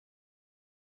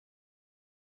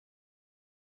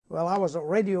Well, I was a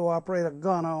radio operator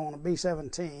gunner on a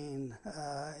B-17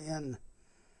 in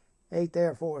 8th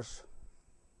Air Force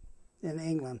in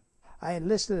England. I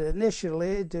enlisted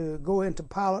initially to go into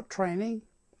pilot training.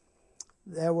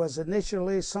 There was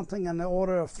initially something in the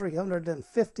order of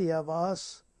 350 of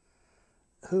us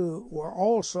who were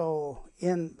also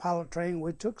in pilot training.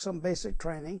 We took some basic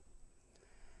training.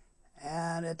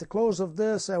 And at the close of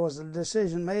this, there was a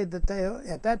decision made that they,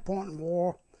 at that point in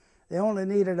war, they only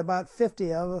needed about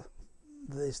 50 of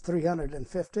these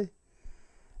 350.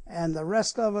 And the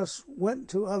rest of us went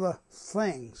to other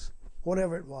things,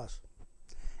 whatever it was.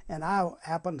 And I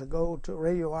happened to go to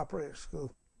radio operator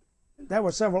school. There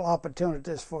were several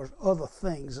opportunities for other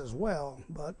things as well,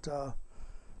 but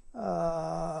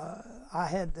I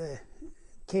had the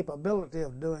capability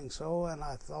of doing so, and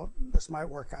I thought this might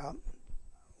work out.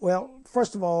 Well,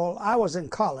 first of all, I was in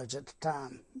college at the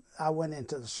time I went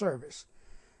into the service.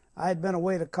 I had been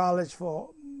away to college for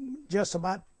just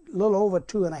about a little over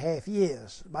 2.5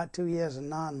 years, about 2 years and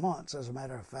 9 months, as a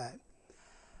matter of fact.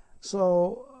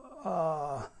 So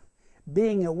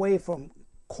being away from,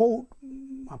 quote,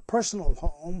 my personal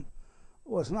home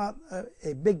was not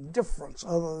a big difference,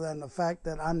 other than the fact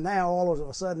that I'm now all of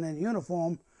a sudden in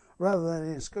uniform rather than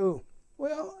in school.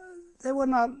 Well, they were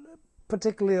not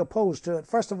particularly opposed to it.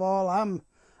 First of all, I'm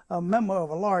a member of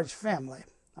a large family.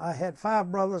 I had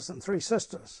 5 brothers and 3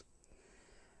 sisters.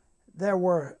 There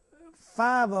were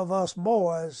 5 of us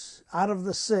boys out of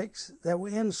the 6 that were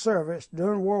in service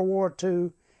during World War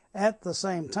II at the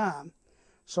same time.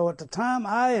 So at the time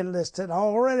I enlisted, I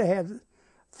already had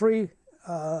 3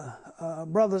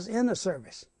 brothers in the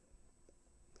service.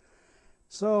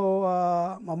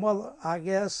 So my mother, I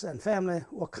guess, and family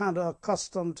were kind of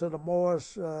accustomed to the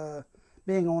boys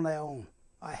being on their own.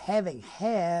 Having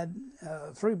had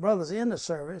 3 brothers in the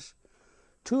service,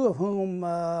 2 of whom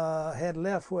had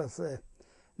left with the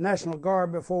National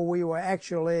Guard before we were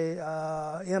actually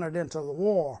entered into the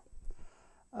war,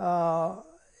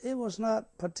 it was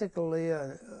not particularly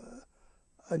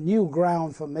a new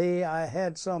ground for me. I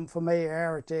had some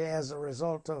familiarity as a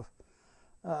result of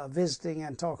visiting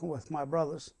and talking with my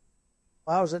brothers.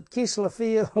 I was at Keesler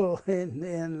Field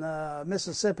in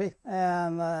Mississippi,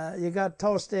 and you got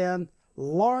tossed in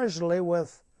largely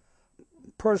with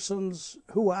persons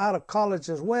who were out of college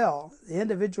as well. The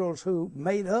individuals who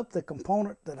made up the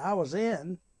component that I was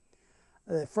in,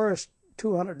 the first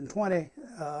 220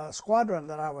 squadron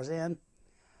that I was in,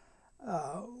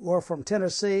 were from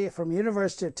Tennessee, from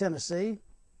University of Tennessee,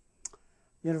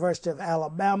 University of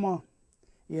Alabama,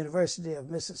 University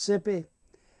of Mississippi,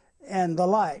 and the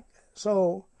like.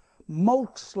 So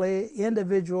mostly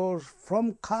individuals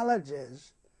from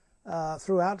colleges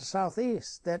throughout the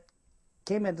Southeast that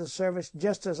came into service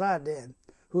just as I did,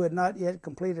 who had not yet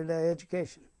completed their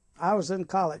education. I was in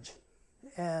college,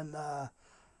 and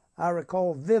I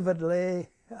recall vividly,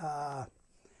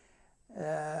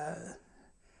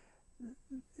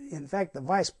 in fact, the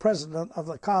vice president of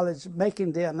the college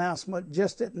making the announcement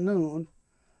just at noon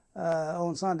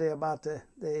on Sunday about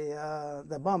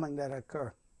the bombing that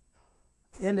occurred.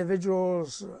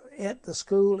 Individuals at the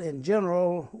school in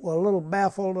general were a little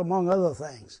baffled, among other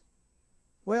things.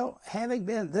 Well, having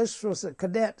been, this was the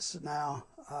cadets now,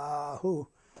 who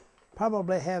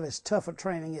probably have as tough a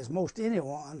training as most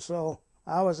anyone. So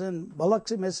I was in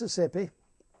Biloxi, Mississippi,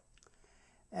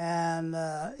 and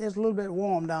it's a little bit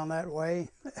warm down that way.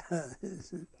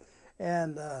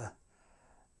 And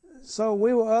so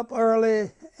we were up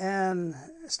early and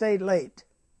stayed late.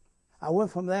 I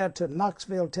went from there to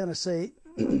Knoxville, Tennessee,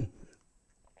 to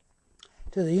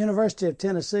the University of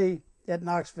Tennessee at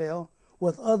Knoxville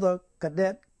with other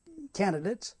cadet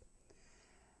candidates,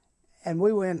 and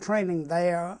we were in training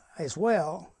there as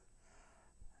well.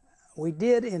 We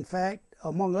did, in fact,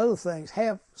 among other things,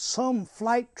 have some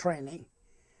flight training,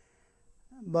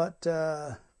 but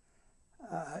at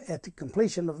the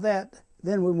completion of that,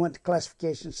 then we went to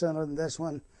classification center, and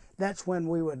that's when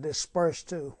we were dispersed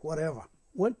to whatever.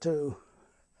 Went to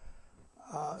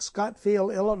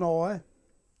Scottsfield, Illinois,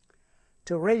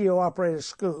 to radio operator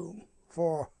school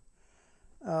for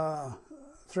 3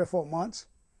 or 4 months,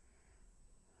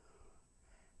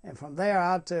 and from there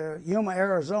out to Yuma,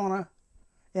 Arizona,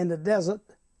 in the desert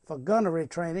for gunnery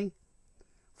training,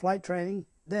 flight training.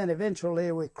 Then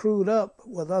eventually we crewed up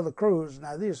with other crews.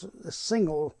 Now these are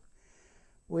single.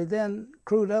 We then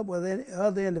crewed up with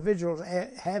other individuals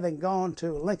having gone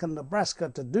to Lincoln, Nebraska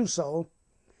to do so,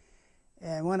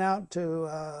 and went out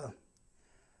to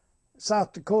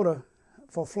South Dakota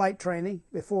for flight training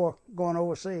before going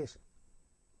overseas.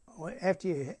 After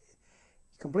you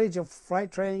complete your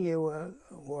flight training, you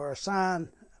were assigned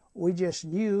We just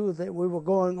knew that we were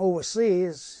going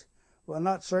overseas. We're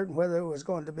not certain whether it was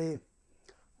going to be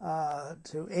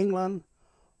to England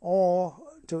or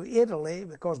to Italy,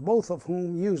 because both of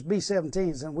whom used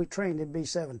B-17s, and we trained in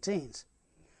B-17s.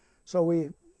 So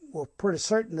we were pretty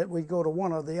certain that we'd go to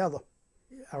one or the other.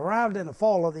 Arrived in the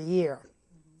fall of the year.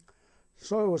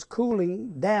 So it was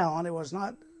cooling down. It was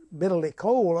not bitterly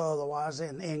cold otherwise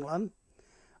in England,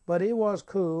 but it was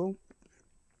cool.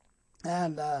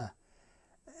 And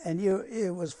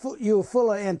you were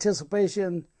full of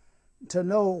anticipation to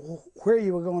know where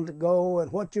you were going to go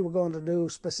and what you were going to do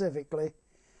specifically.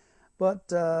 But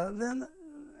then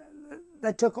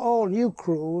they took all new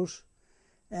crews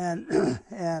and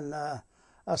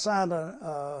assigned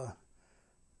a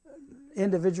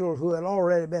individual who had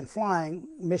already been flying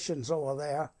missions over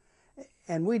there,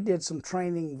 and we did some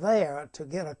training there to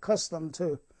get accustomed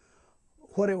to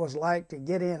what it was like to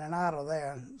get in and out of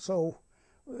there. So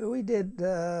we did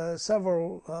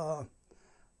several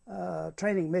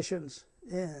training missions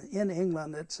in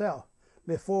England itself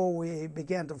before we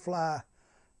began to fly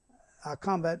our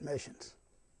combat missions.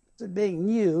 Being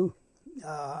new,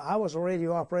 I was a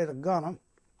radio operator gunner,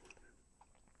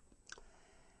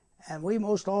 and we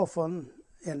most often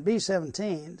in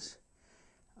B-17s,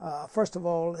 first of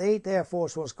all, the 8th Air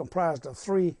Force was comprised of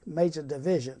 3 major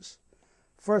divisions: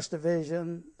 1st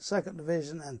Division, 2nd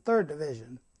Division, and 3rd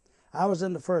Division. I was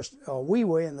in the first, or we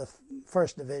were in the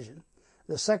 1st Division.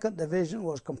 The 2nd Division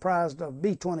was comprised of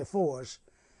B-24s.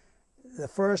 The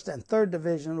 1st and 3rd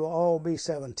Division were all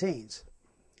B-17s.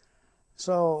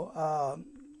 So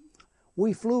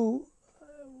we flew,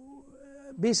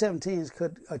 B-17s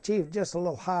could achieve just a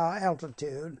little higher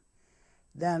altitude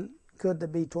than could the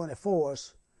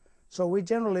B-24s. So we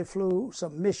generally flew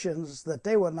some missions that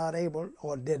they were not able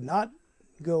or did not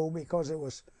go because it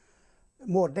was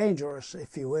more dangerous,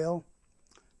 if you will,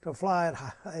 to fly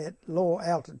at lower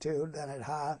altitude than at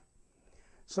high.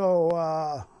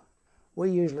 So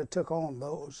we usually took on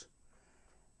those.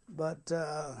 But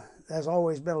there's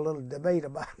always been a little debate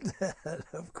about that,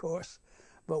 of course,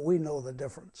 but we know the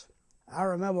difference. I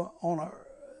remember on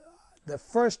the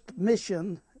first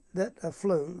mission that I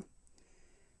flew,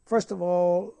 first of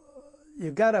all,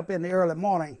 you got up in the early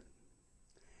morning,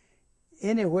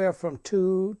 anywhere from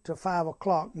 2 to 5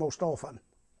 o'clock most often.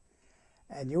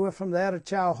 And you went from there to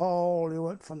Chow Hall, you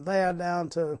went from there down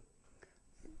to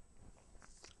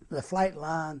the flight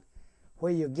line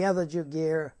where you gathered your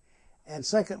gear, and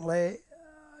secondly,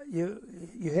 you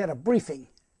had a briefing.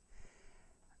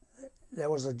 There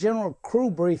was a general crew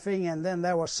briefing, and then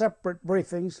there were separate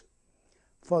briefings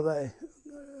for the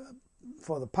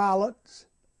pilots,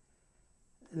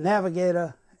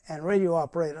 navigator, and radio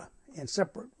operator in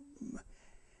separate.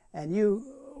 And you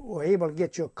were able to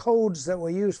get your codes that were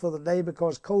used for the day,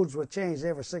 because codes were changed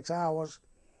every 6 hours,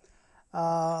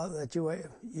 that you were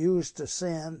used to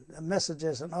send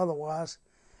messages and otherwise,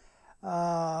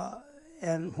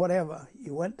 and whatever.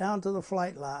 You went down to the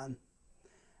flight line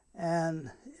and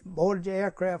boarded your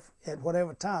aircraft at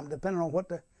whatever time, depending on what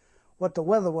the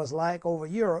weather was like over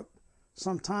Europe.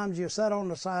 Sometimes you sat on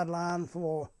the sideline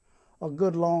for a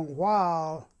good long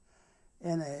while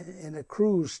in a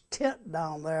crew's tent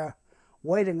down there,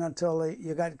 waiting until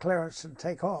you got clearance to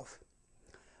take off.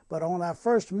 But on our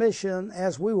first mission,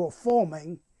 as we were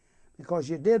forming, because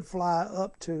you did fly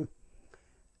up to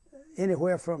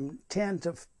anywhere from 10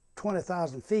 to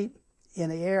 20,000 feet in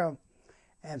the air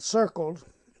and circled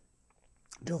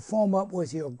to form up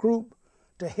with your group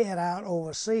to head out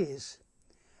overseas.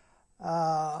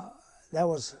 There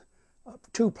was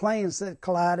 2 planes that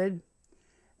collided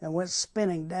and went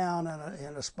spinning down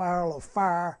in a spiral of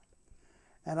fire.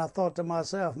 And I thought to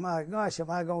myself, my gosh,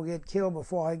 am I going to get killed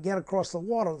before I get across the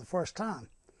water the first time?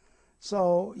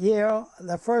 So, yeah,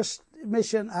 the first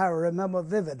mission I remember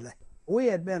vividly. We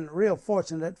had been real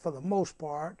fortunate for the most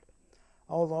part,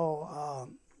 although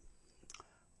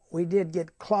we did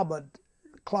get clobbered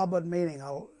meaning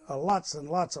lots and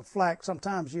lots of flak.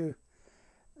 Sometimes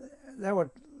there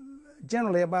were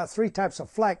generally about 3 types of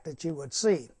flak that you would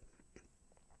see.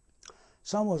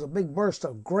 Some was a big burst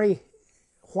of gray,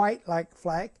 white-like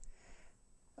flak.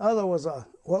 Other was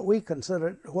what we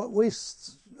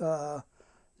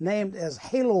named as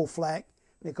halo flak,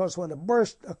 because when the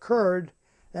burst occurred,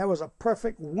 there was a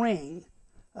perfect ring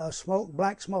of smoke,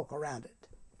 black smoke around it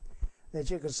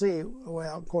that you could see,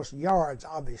 well, of course, yards,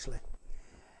 obviously.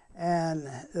 And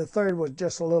the third was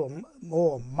just a little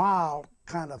more mild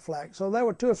kind of flak. So there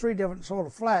were 2 or 3 different sort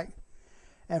of flak.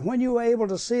 And when you were able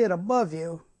to see it above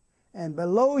you and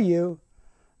below you,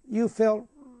 you felt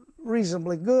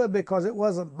reasonably good because it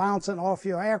wasn't bouncing off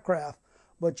your aircraft.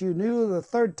 But you knew the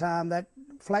third time that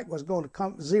flak was going to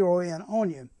come zero in on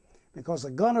you, because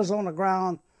the gunners on the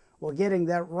ground were getting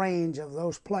that range of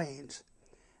those planes.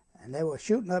 And they were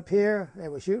shooting up here, they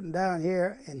were shooting down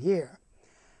here and here.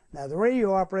 Now the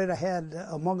radio operator had,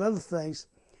 among other things,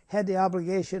 had the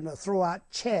obligation to throw out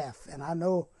chaff. And I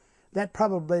know that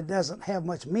probably doesn't have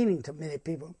much meaning to many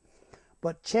people.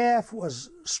 But chaff was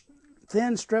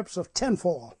thin strips of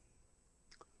tinfoil.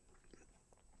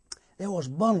 It was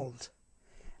bundled.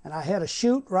 And I had a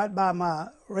chute right by my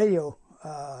radio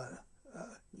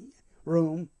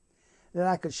room that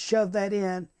I could shove that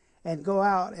in and go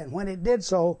out. And when it did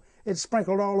so, it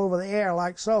sprinkled all over the air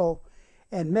like so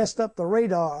and messed up the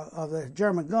radar of the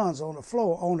German guns on the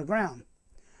floor, on the ground.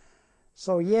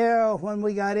 So yeah, when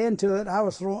we got into it, I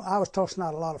was tossing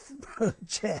out a lot of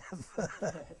chaff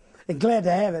and glad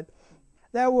to have it.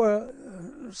 There were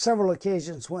several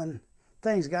occasions when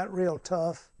things got real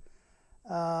tough.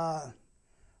 On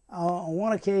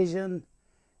one occasion,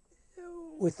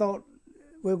 we thought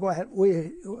we were going to have,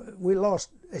 we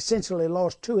essentially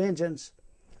lost 2 engines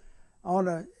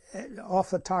on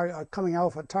off the target, coming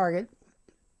off a target,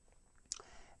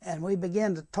 and we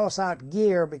began to toss out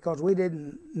gear because we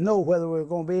didn't know whether we were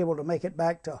going to be able to make it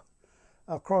back to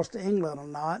across to England or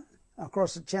not,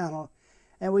 across the channel.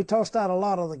 And we tossed out a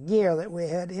lot of the gear that we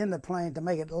had in the plane to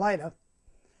make it lighter.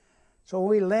 So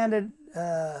we landed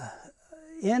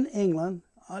in England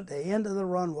at the end of the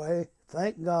runway.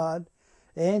 Thank God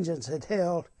the engines had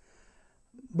held,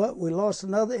 but we lost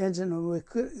another engine and we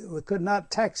could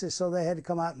not taxi, so they had to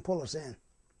come out and pull us in.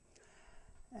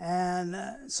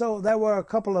 And so there were a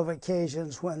couple of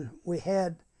occasions when we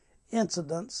had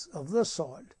incidents of this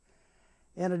sort.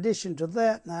 In addition to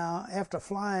that, now, after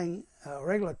flying a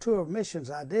regular tour of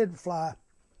missions, I did fly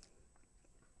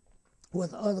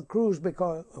with other crews,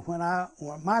 because when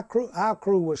our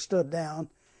crew was stood down,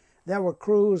 there were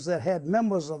crews that had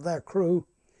members of their crew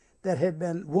that had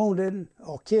been wounded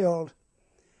or killed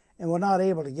and were not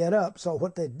able to get up. So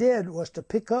what they did was to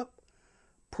pick up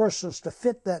persons to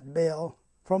fit that bill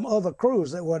from other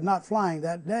crews that were not flying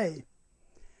that day.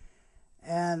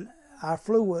 And I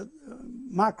flew with,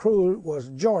 my crew was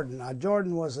Jordan. Now,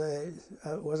 Jordan was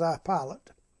our pilot.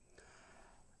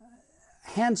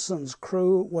 Hanson's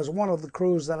crew was one of the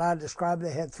crews that I described.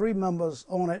 They had 3 members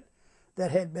on it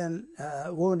that had been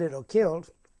wounded or killed.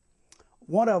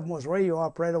 One of them was radio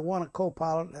operator, one a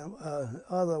co-pilot, and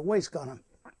other waist gunner.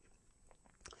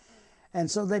 And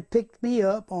so they picked me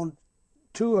up on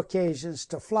 2 occasions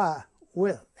to fly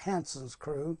with Hanson's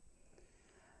crew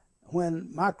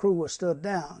when my crew was stood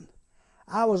down.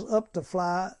 I was up to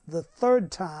fly the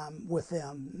 3rd time with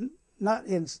them, not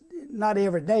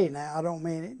every day now, I don't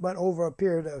mean it, but over a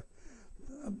period of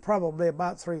probably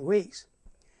about 3 weeks.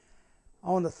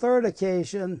 On the 3rd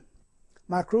occasion,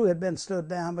 my crew had been stood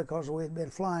down because we had been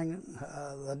flying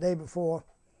the day before.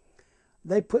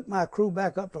 They put my crew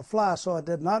back up to fly, so I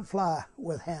did not fly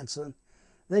with Hanson.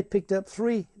 They picked up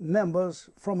 3 members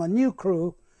from a new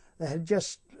crew that had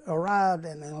just arrived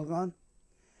in England,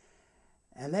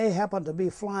 and they happened to be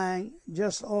flying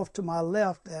just off to my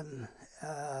left and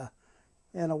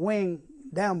in a wing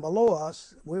down below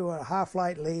us. We were a high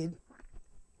flight lead,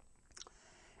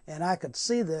 and I could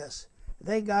see this.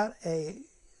 They got a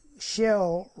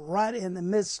shell right in the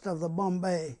midst of the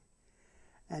Bombay,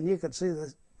 and you could see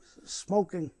the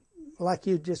smoking like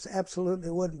you just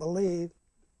absolutely wouldn't believe.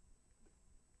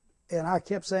 And I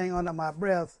kept saying under my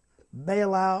breath,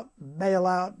 bail out, bail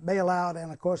out, bail out.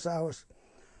 And of course I was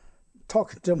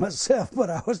talking to myself, but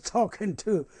I was talking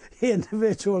to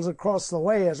individuals across the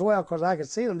way as well, because I could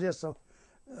see them just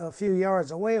a few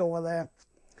yards away over there.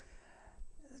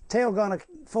 Tail gunner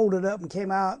folded up and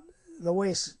came out the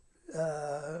waist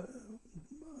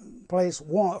place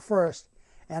first,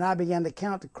 and I began to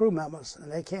count the crew members,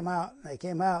 and they came out, and they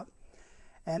came out.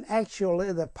 And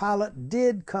actually, the pilot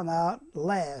did come out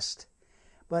last,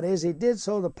 but as he did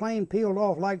so, the plane peeled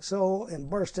off like so and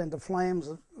burst into flames.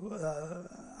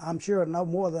 I'm sure no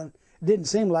more than, didn't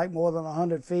seem like more than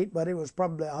 100 feet, but it was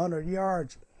probably 100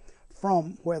 yards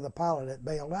from where the pilot had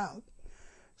bailed out.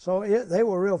 So they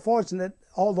were real fortunate,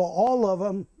 although all of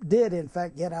them did, in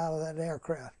fact, get out of that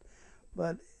aircraft.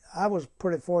 But I was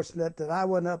pretty fortunate that I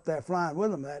wasn't up there flying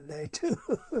with them that day, too,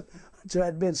 which I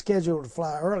had been scheduled to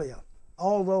fly earlier.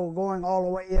 Although going all the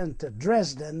way into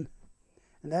Dresden,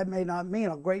 and that may not mean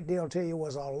a great deal to you,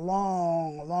 was a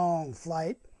long, long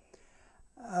flight,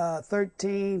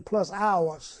 13 plus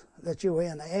hours that you were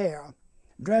in the air.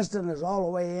 Dresden is all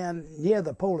the way in near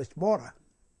the Polish border.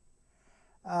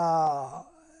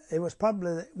 It was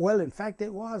probably, well, in fact,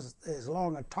 it was as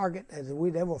long a target as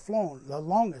we'd ever flown, the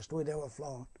longest we'd ever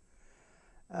flown.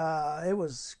 It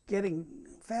was getting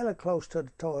fairly close to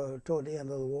toward the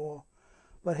end of the war.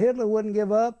 But Hitler wouldn't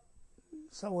give up,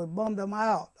 so we bummed them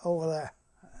out over there.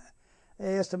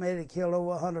 They estimated he killed over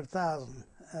 100,000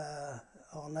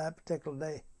 on that particular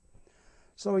day.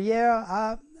 So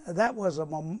yeah, that was a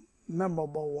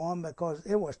memorable one because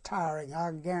it was tiring.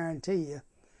 I guarantee you,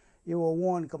 you were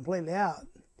worn completely out.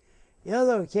 The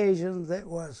other occasion that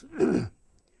was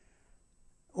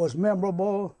was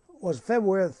memorable was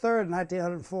February 3rd,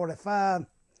 1945.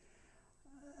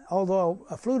 Although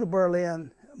I flew to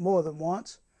Berlin more than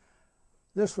once,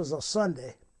 this was a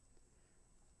Sunday.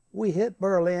 We hit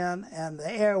Berlin, and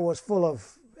the air was full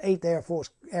of 8th Air Force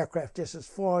aircraft just as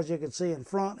far as you could see in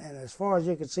front and as far as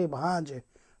you could see behind you.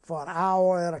 For an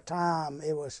hour at a time,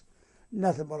 it was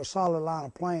nothing but a solid line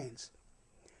of planes.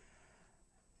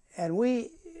 And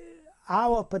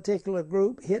our particular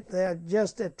group hit there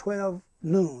just at 12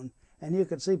 noon, and you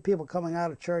could see people coming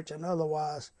out of church and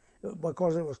otherwise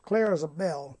because it was clear as a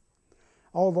bell.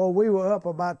 Although we were up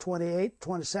about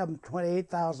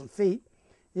 28,000 feet,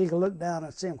 you could look down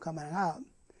and see them coming out.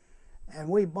 And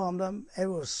we bombed them. It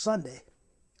was Sunday.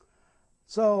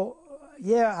 So,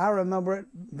 yeah, I remember it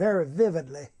very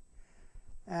vividly.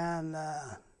 And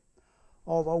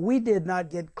although we did not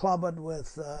get clobbered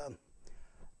with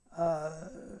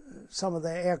some of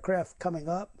the aircraft coming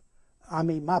up, I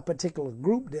mean, my particular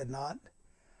group did not.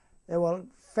 There were a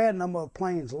fair number of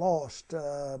planes lost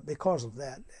because of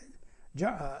that.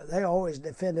 They always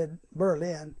defended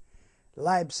Berlin,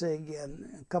 Leipzig,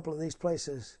 and a couple of these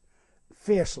places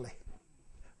fiercely.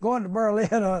 Going to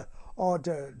Berlin or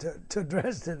to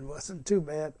Dresden wasn't too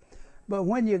bad, but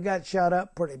when you got shot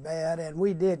up pretty bad, and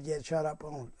we did get shot up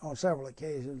on several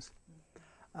occasions.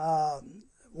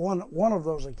 One of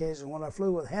those occasions, when I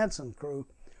flew with Hansen crew,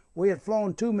 we had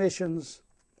flown 2 missions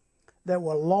that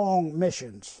were long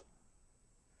missions.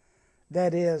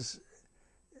 That is,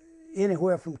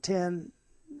 anywhere from 10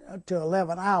 to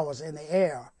 11 hours in the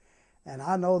air. And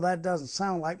I know that doesn't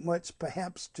sound like much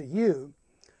perhaps to you,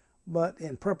 but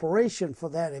in preparation for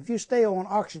that, if you stay on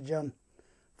oxygen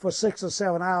for 6 or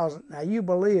 7 hours, now you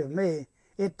believe me,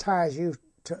 it tires you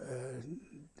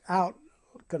out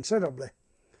considerably.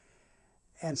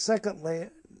 And secondly,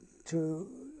 to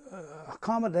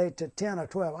accommodate to 10 or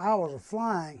 12 hours of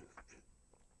flying,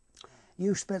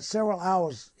 you spent several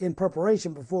hours in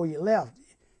preparation before you left.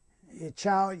 You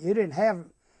didn't have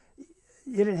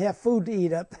food to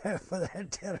eat up there for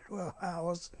that 10 or 12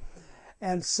 hours.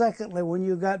 And secondly, when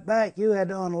you got back, you had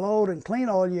to unload and clean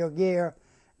all your gear,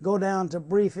 go down to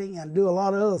briefing, and do a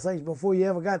lot of other things before you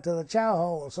ever got to the chow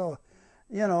hole. So,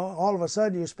 you know, all of a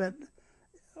sudden you spent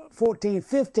 14,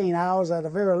 15 hours at the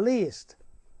very least.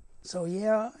 So,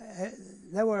 yeah,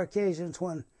 there were occasions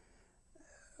when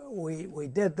we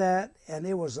did that, and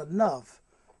it was enough.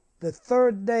 The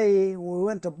third day, we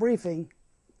went to briefing,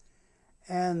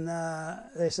 and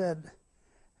they said,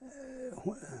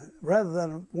 rather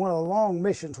than one of the long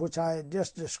missions, which I had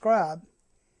just described,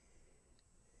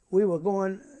 we were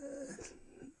going,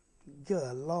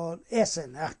 good Lord,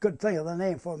 Essen, I couldn't think of the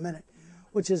name for a minute,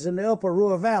 which is in the upper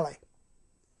Ruhr Valley.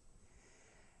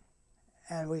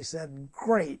 And we said,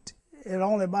 great. It's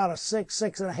only about a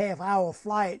 6.5 hour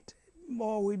flight.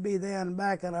 Boy, we'd be there and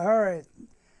back in a hurry.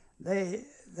 They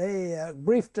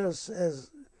briefed us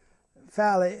as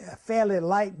fairly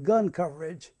light gun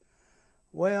coverage.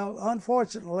 Well,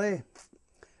 unfortunately,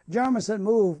 Germans had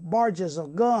moved barges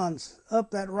of guns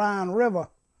up that Rhine River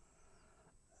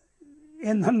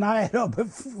in the night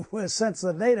since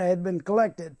the data had been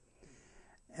collected.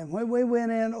 And when we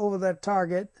went in over that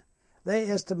target, they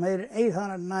estimated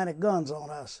 890 guns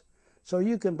on us. So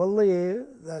you can believe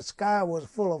the sky was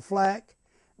full of flak.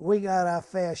 We got our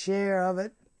fair share of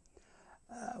it.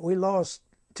 We lost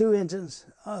 2 engines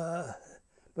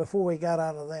before we got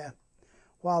out of there.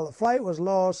 While the flight was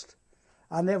lost,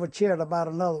 I never cheered about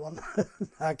another one,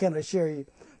 I can assure you.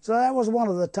 So that was one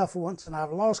of the tougher ones, and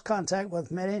I've lost contact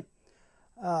with many.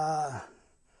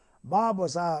 Bob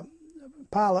was our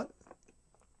pilot,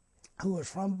 who was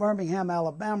from Birmingham,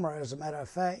 Alabama, as a matter of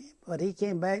fact, but he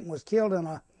came back and was killed in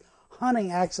a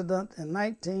hunting accident in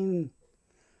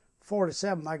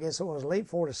 1947, I guess it was, late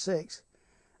 46.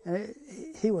 And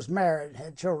he was married,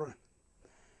 had children.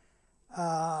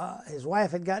 His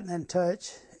wife had gotten in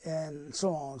touch, and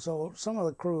so on. So some of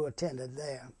the crew attended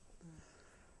there.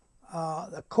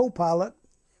 The co-pilot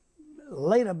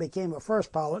later became a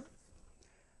first pilot,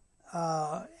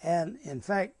 and in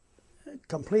fact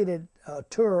completed a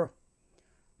tour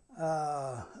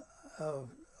of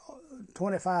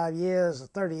 25 years or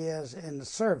 30 years in the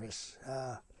service.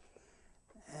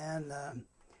 And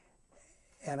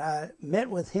and I met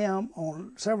with him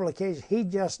on several occasions. He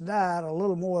just died a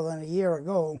little more than a year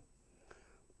ago.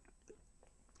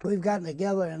 We've gotten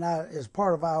together, and as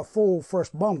part of our full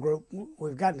first bum group,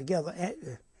 we've gotten together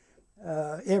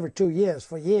every 2 years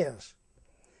for years.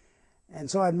 And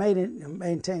so I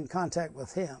maintained contact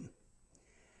with him.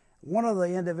 One of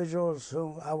the individuals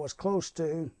whom I was close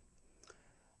to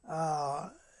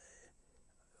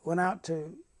went out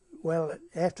to, well,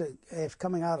 after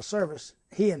coming out of service,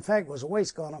 he in fact was a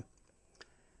waste gunner,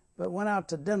 but went out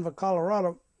to Denver,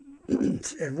 Colorado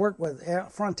and worked with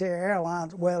Frontier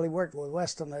Airlines. Well, he worked with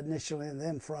Western initially and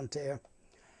then Frontier.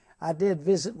 I did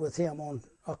visit with him on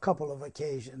a couple of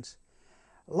occasions.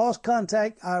 Lost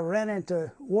contact. I ran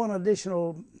into one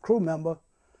additional crew member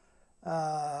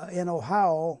in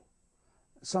Ohio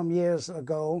some years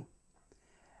ago,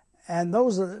 and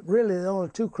those are really the only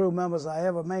two crew members I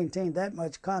ever maintained that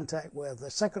much contact with. The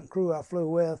second crew I flew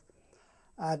with,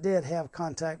 I did have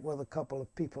contact with a couple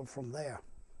of people from there.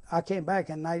 I came back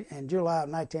in July of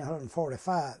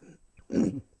 1945.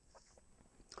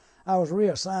 I was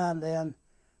reassigned then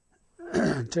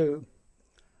to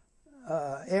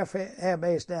Air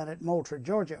Base down at Moultrie,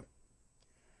 Georgia,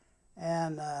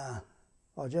 and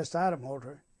or just out of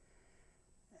Moultrie.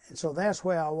 And so that's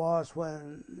where I was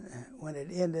when it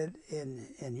ended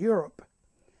in Europe.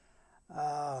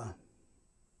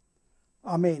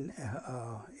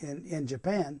 In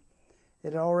Japan.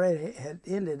 It already had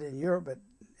ended in Europe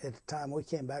at the time we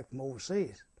came back from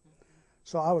overseas.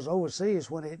 So I was overseas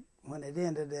when it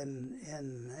ended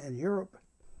in Europe.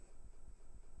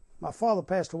 My father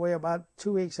passed away about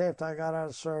 2 weeks after I got out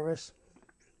of service.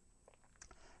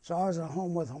 So I was at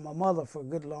home with my mother for a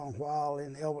good long while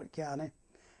in Elbert County.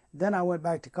 Then I went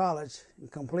back to college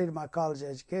and completed my college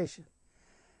education.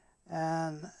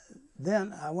 And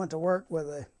then I went to work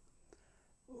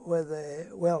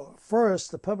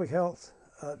first the Public Health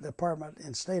Department in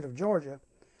the state of Georgia,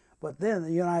 but then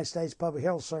the United States Public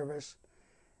Health Service.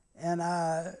 And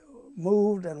I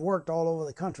moved and worked all over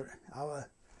the country.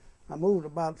 I moved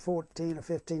about 14 or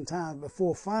 15 times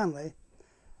before finally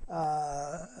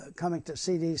coming to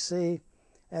CDC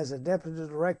as a Deputy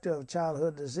Director of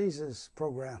Childhood Diseases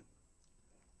Program.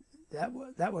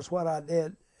 That was what I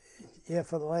did here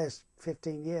for the last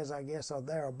 15 years, I guess, or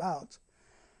thereabouts.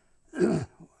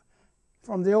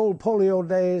 From the old polio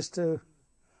days to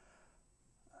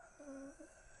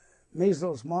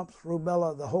measles, mumps,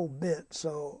 rubella, the whole bit.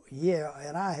 So yeah,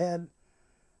 and I had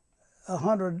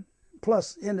 100+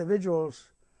 individuals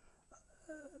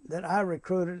that I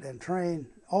recruited and trained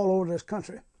all over this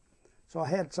country. So I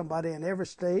had somebody in every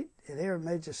state, in every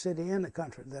major city in the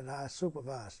country that I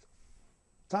supervised.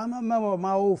 So I'm a member of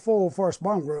my old full first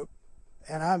bomb group,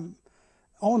 and I'm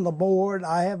on the board.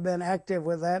 I have been active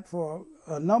with that for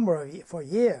for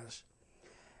years.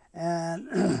 And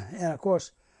and of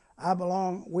course,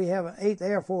 we have an 8th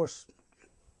Air Force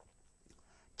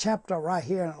chapter right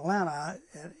here in Atlanta,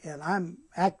 and I'm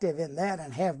active in that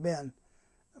and have been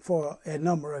for a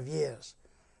number of years.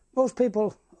 Most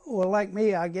people were like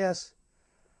me, I guess,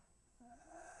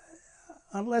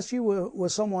 unless you were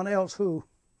with someone else who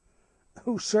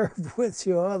served with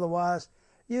you or otherwise,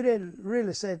 you didn't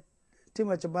really say too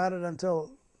much about it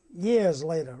until years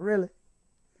later, really.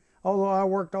 Although I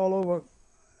worked all over,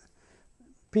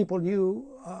 people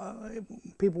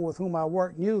with whom I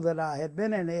worked knew that I had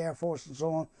been in the Air Force and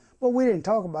so on, but we didn't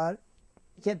talk about it.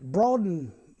 It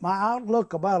broadened my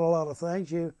outlook about a lot of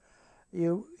things.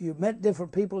 You met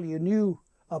different people, you knew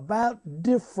about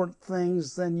different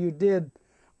things than you did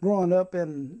growing up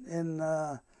in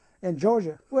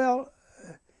Georgia. Well,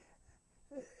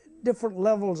 different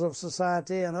levels of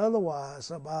society and otherwise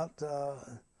about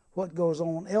what goes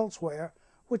on elsewhere,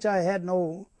 which I had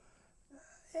no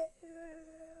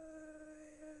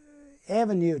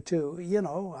avenue to,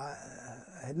 I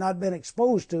had not been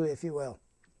exposed to, if you will,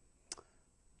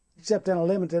 except in a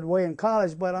limited way in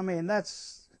college. But I mean,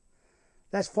 that's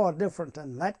far different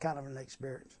than that kind of an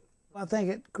experience. I think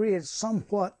it creates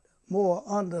somewhat more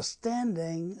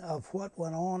understanding of what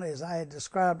went on. As I had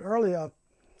described earlier,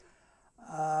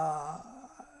 I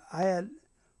had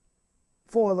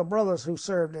 4 of the brothers who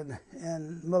served in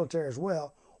the military as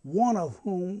well, one of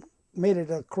whom made it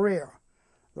a career.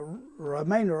 The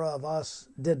remainder of us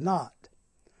did not.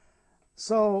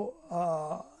 So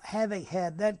having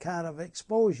had that kind of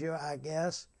exposure, I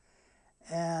guess,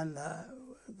 and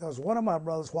because one of my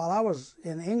brothers, while I was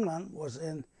in England,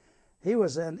 he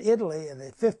was in Italy in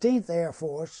the 15th Air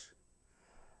Force.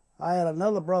 I had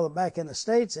another brother back in the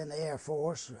States in the Air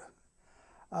Force.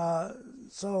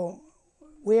 So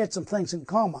we had some things in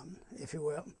common, if you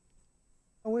will.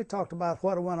 We talked about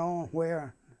what went on,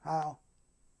 where, how.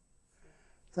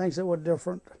 things that were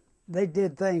different. They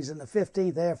did things in the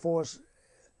 15th Air Force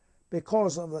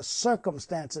because of the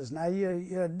circumstances. Now,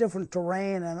 you're different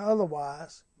terrain and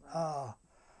otherwise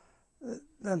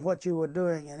than what you were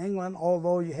doing in England,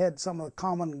 although you had some of the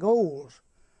common goals.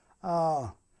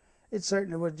 It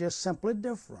certainly was just simply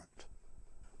different.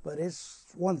 But it's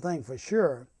one thing for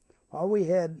sure. While we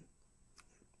had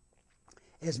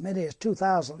as many as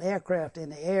 2,000 aircraft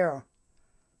in the air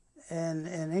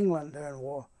in England during the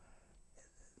war,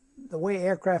 the way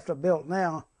aircraft are built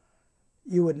now,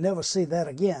 you would never see that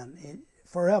again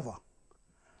forever.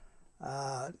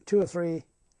 2 or 3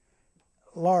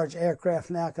 large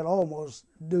aircraft now could almost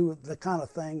do the kind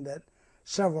of thing that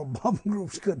several bomb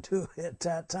groups could do at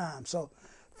that time. So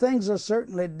things are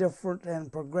certainly different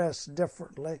and progress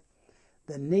differently.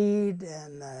 The need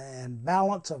and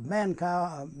balance of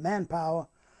manpower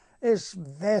is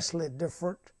vastly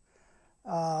different.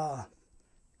 Going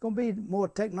to be more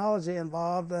technology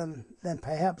involved than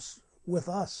perhaps with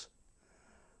us.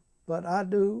 But I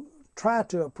do try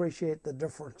to appreciate the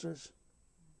differences.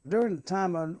 During the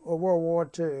time of World War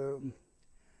II,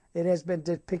 it has been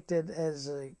depicted as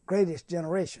the greatest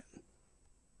generation.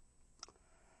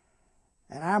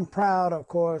 And I'm proud, of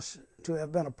course, to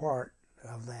have been a part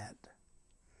of that.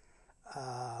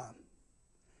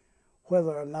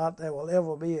 Whether or not there will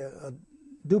ever be a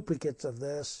duplicates of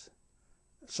this,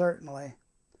 certainly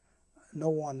no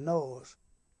one knows.